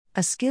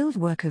A skilled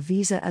worker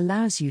visa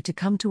allows you to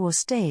come to or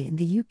stay in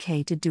the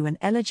UK to do an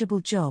eligible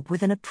job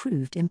with an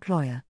approved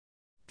employer.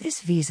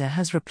 This visa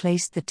has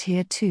replaced the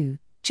Tier 2,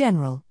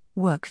 General,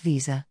 Work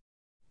Visa.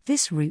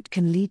 This route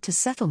can lead to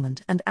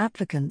settlement and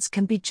applicants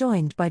can be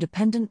joined by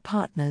dependent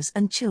partners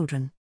and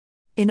children.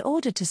 In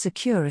order to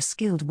secure a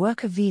skilled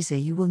worker visa,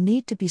 you will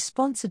need to be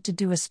sponsored to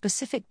do a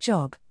specific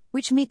job,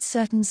 which meets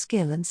certain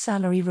skill and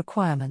salary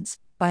requirements,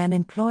 by an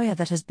employer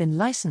that has been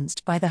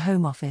licensed by the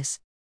Home Office.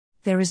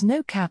 There is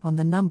no cap on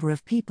the number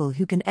of people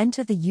who can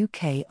enter the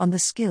UK on the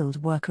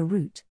skilled worker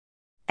route.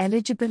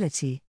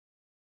 Eligibility.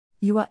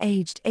 You are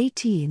aged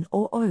 18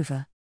 or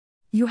over.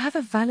 You have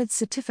a valid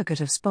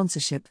certificate of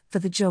sponsorship for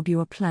the job you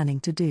are planning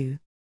to do.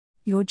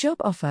 Your job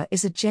offer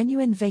is a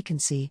genuine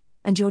vacancy,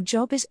 and your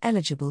job is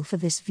eligible for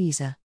this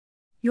visa.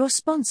 Your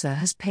sponsor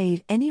has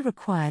paid any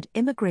required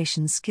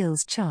immigration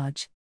skills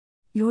charge.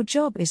 Your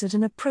job is at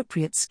an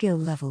appropriate skill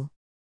level.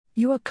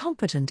 You are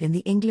competent in the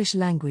English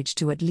language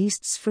to at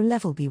least SFR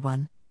level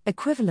B1,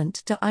 equivalent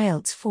to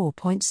IELTS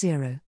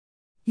 4.0.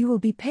 You will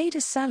be paid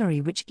a salary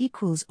which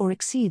equals or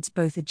exceeds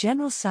both the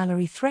general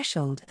salary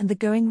threshold and the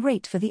going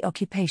rate for the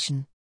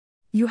occupation.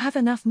 You have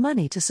enough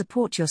money to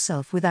support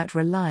yourself without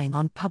relying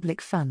on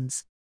public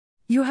funds.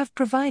 You have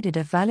provided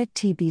a valid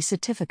TB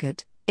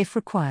certificate, if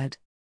required.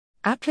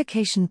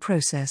 Application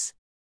process.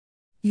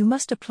 You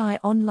must apply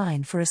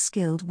online for a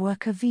skilled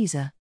worker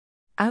visa.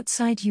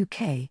 Outside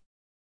UK.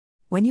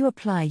 When you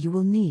apply, you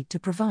will need to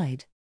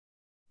provide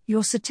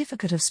your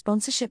certificate of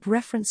sponsorship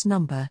reference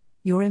number.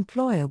 Your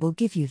employer will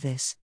give you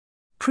this.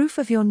 Proof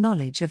of your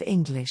knowledge of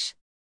English.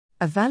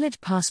 A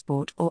valid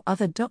passport or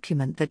other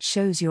document that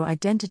shows your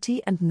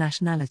identity and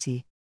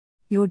nationality.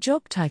 Your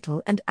job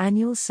title and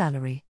annual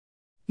salary.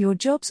 Your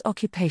job's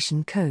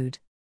occupation code.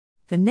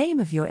 The name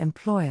of your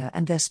employer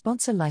and their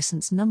sponsor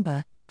license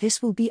number.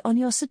 This will be on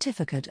your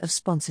certificate of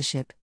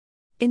sponsorship.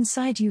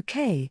 Inside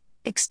UK,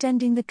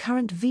 extending the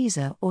current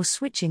visa or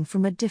switching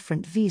from a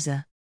different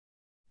visa.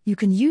 You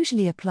can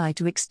usually apply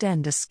to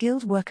extend a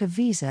skilled worker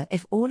visa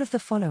if all of the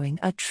following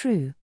are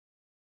true.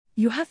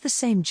 You have the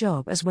same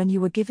job as when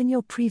you were given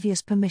your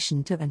previous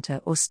permission to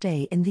enter or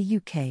stay in the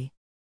UK.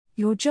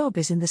 Your job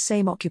is in the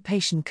same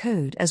occupation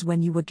code as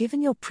when you were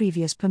given your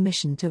previous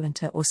permission to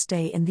enter or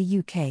stay in the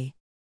UK.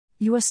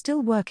 You are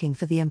still working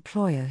for the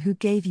employer who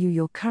gave you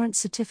your current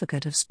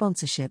certificate of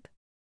sponsorship.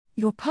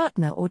 Your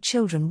partner or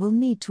children will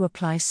need to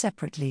apply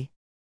separately.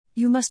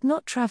 You must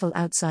not travel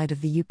outside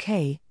of the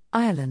UK,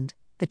 Ireland,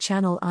 the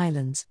Channel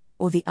Islands,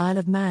 or the Isle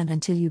of Man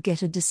until you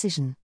get a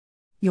decision.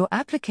 Your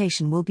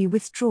application will be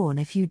withdrawn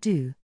if you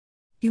do.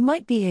 You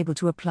might be able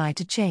to apply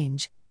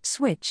to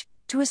switch,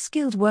 to a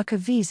skilled worker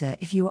visa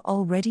if you are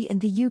already in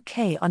the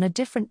UK on a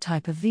different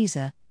type of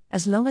visa,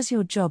 as long as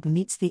your job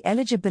meets the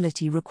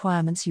eligibility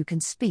requirements. You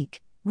can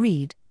speak,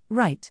 read,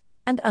 write,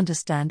 and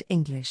understand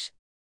English.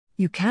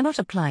 You cannot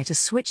apply to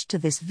switch to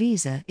this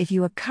visa if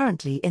you are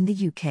currently in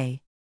the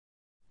UK.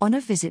 On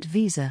a visit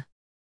visa.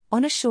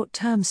 On a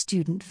short-term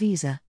student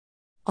visa.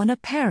 On a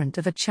parent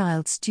of a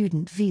child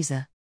student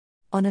visa.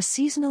 On a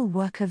seasonal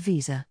worker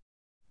visa.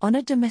 On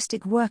a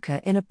domestic worker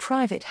in a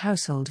private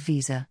household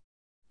visa.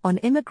 On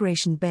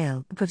immigration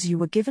bail because you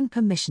were given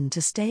permission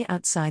to stay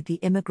outside the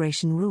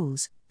immigration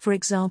rules, for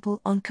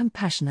example on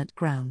compassionate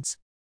grounds.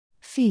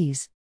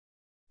 Fees.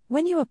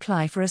 When you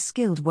apply for a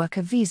skilled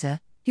worker visa,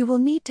 you will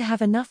need to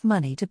have enough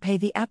money to pay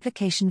the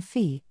application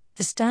fee.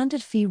 The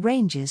standard fee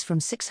ranges from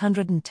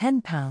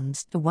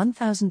 £610 to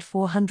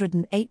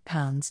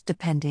 £1,408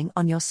 depending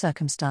on your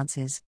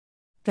circumstances.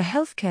 The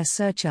healthcare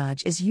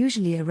surcharge is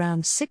usually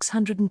around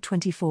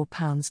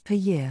 £624 per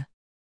year.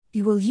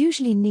 You will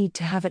usually need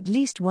to have at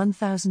least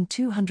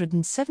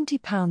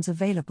 £1,270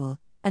 available,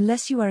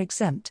 unless you are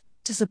exempt,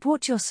 to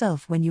support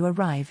yourself when you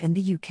arrive in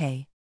the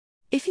UK.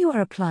 If you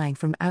are applying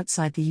from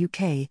outside the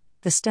UK,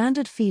 the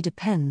standard fee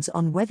depends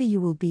on whether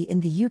you will be in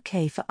the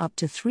UK for up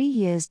to 3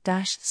 years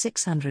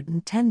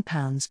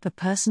 £610 per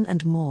person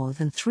and more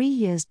than 3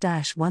 years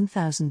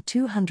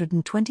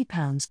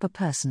 £1,220 per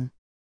person.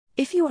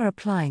 If you are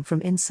applying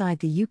from inside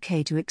the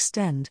UK to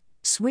extend,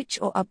 switch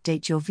or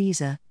update your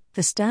visa,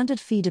 the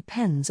standard fee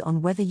depends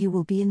on whether you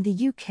will be in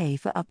the UK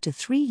for up to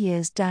 3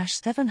 years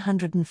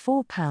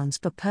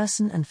 £704 per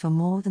person and for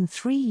more than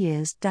 3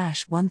 years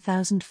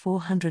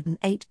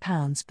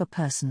 £1,408 per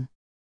person.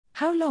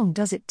 How long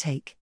does it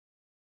take?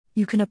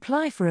 You can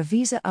apply for a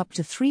visa up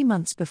to 3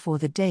 months before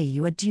the day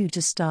you are due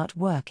to start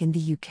work in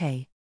the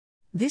UK.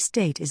 This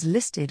date is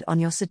listed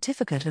on your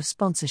certificate of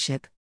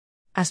sponsorship.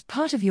 As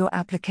part of your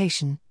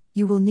application,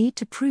 you will need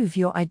to prove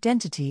your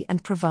identity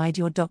and provide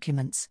your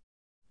documents.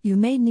 You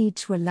may need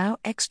to allow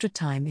extra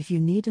time if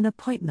you need an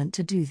appointment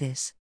to do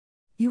this.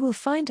 You will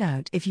find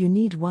out if you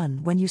need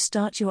one when you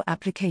start your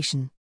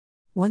application.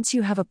 Once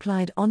you have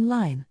applied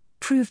online,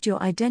 proved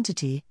your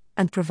identity,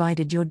 and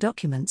provided your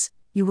documents,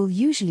 you will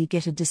usually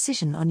get a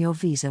decision on your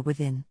visa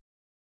within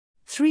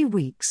 3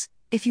 weeks,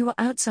 if you are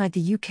outside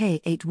the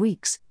UK 8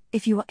 weeks,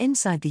 if you are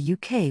inside the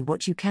UK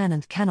what you can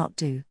and cannot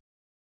do.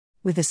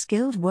 With a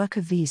skilled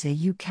worker visa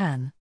you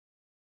can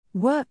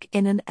work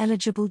in an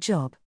eligible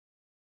job,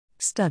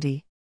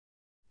 study,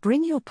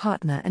 Bring your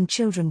partner and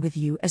children with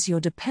you as your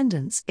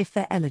dependents if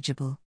they're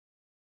eligible.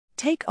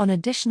 Take on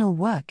additional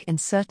work in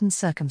certain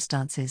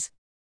circumstances.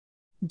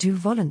 Do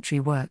voluntary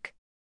work.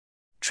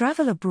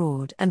 Travel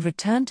abroad and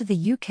return to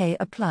the UK.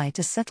 Apply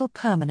to settle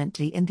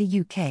permanently in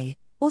the UK,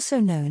 also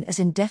known as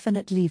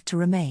indefinite leave to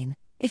remain,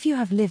 if you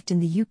have lived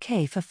in the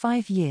UK for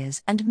 5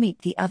 years and meet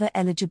the other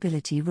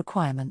eligibility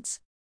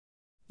requirements.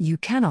 You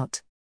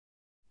cannot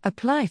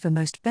apply for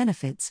most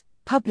benefits,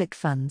 public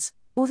funds,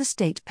 or the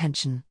state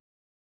pension.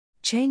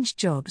 Change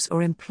jobs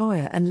or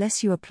employer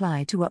unless you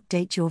apply to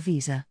update your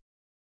visa.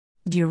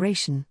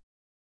 Duration.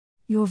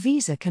 Your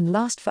visa can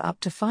last for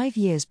up to 5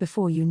 years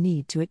before you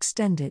need to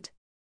extend it.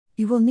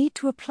 You will need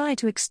to apply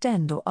to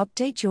extend or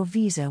update your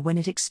visa when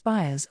it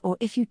expires or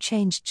if you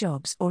change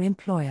jobs or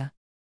employer.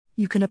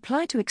 You can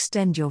apply to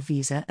extend your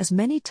visa as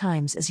many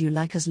times as you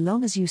like as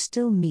long as you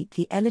still meet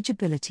the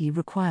eligibility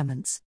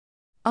requirements.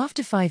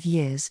 After 5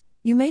 years,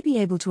 you may be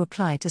able to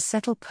apply to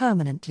settle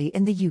permanently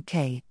in the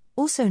UK,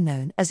 also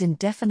known as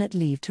indefinite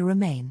leave to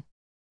remain.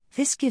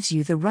 This gives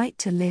you the right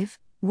to live,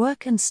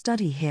 work and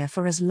study here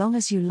for as long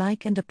as you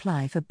like and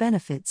apply for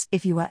benefits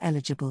if you are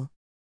eligible.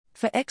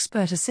 For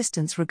expert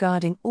assistance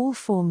regarding all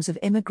forms of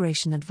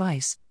immigration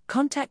advice,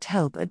 contact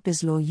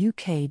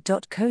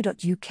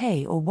help@bizlawuk.co.uk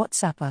or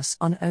WhatsApp us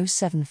on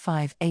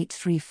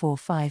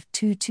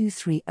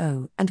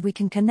 07583452230 and we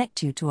can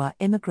connect you to our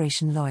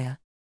immigration lawyer.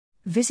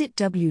 Visit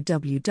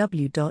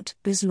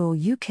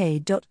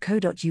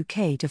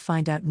www.bizlawuk.co.uk to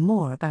find out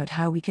more about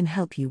how we can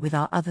help you with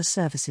our other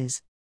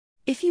services.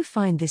 If you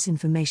find this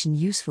information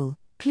useful,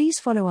 please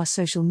follow our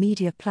social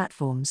media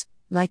platforms,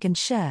 like and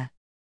share.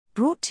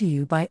 Brought to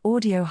you by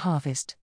Audio Harvest.